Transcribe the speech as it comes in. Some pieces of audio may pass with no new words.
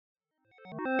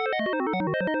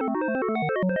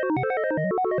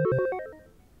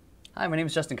Hi, my name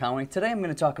is Justin Conway. Today I'm going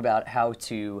to talk about how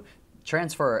to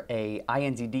transfer a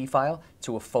INDD file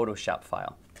to a Photoshop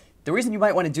file. The reason you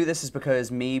might want to do this is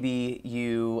because maybe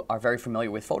you are very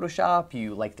familiar with Photoshop,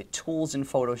 you like the tools in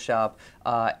Photoshop.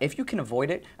 If you can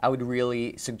avoid it, I would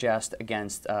really suggest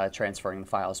against transferring the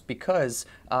files, because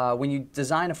when you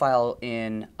design a file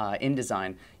in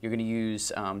InDesign, you're going to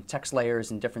use text layers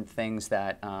and different things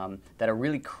that are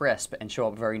really crisp and show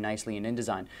up very nicely in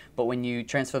InDesign. But when you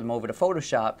transfer them over to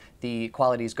Photoshop, the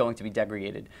quality is going to be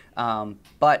degraded.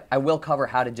 But I will cover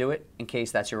how to do it in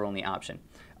case that's your only option.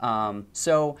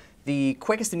 So the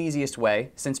quickest and easiest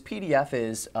way, since PDF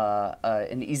is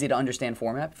an easy to understand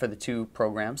format for the two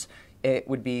programs, it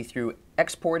would be through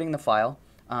exporting the file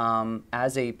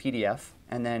as a PDF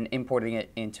and then importing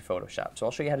it into Photoshop. So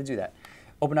I'll show you how to do that.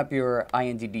 Open up your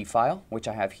INDD file, which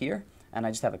I have here, and I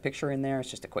just have a picture in there.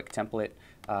 It's just a quick template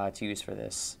to use for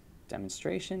this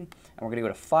demonstration. And we're going to go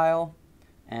to File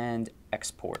and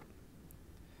Export.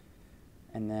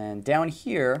 And then down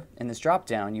here in this drop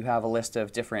down, you have a list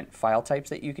of different file types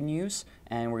that you can use,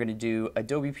 and we're going to do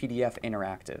Adobe PDF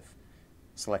Interactive.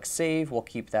 Select Save. We'll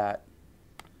keep that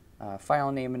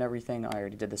file name and everything. I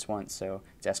already did this once, so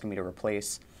it's asking me to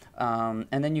replace. And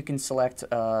then you can select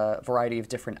a variety of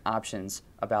different options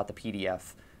about the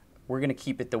PDF. We're going to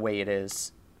keep it the way it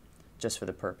is just for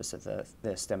the purpose of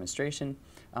this demonstration.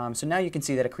 So now you can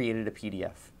see that it created a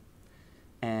PDF.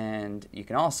 And you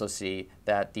can also see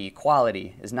that the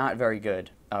quality is not very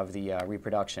good of the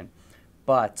reproduction,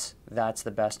 but that's the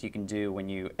best you can do when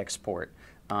you export.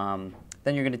 Then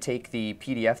you're going to take the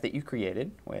PDF that you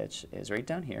created, which is right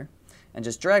down here, and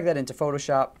just drag that into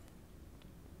Photoshop.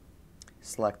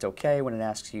 Select OK when it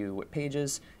asks you what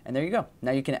pages, and there you go.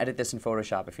 Now you can edit this in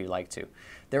Photoshop if you'd like to.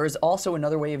 There is also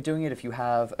another way of doing it. If you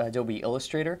have Adobe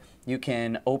Illustrator, you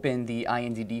can open the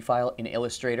INDD file in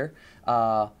Illustrator,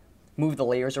 move the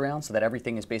layers around so that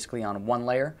everything is basically on one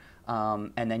layer,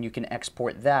 and then you can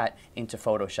export that into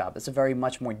Photoshop. It's a very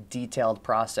much more detailed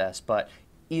process, but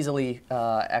easily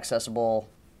accessible,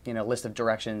 list of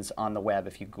directions on the web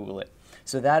if you Google it.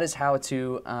 So that is how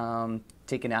to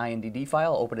take an INDD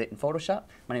file, open it in Photoshop.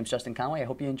 My name is Justin Conway. I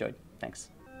hope you enjoyed. Thanks.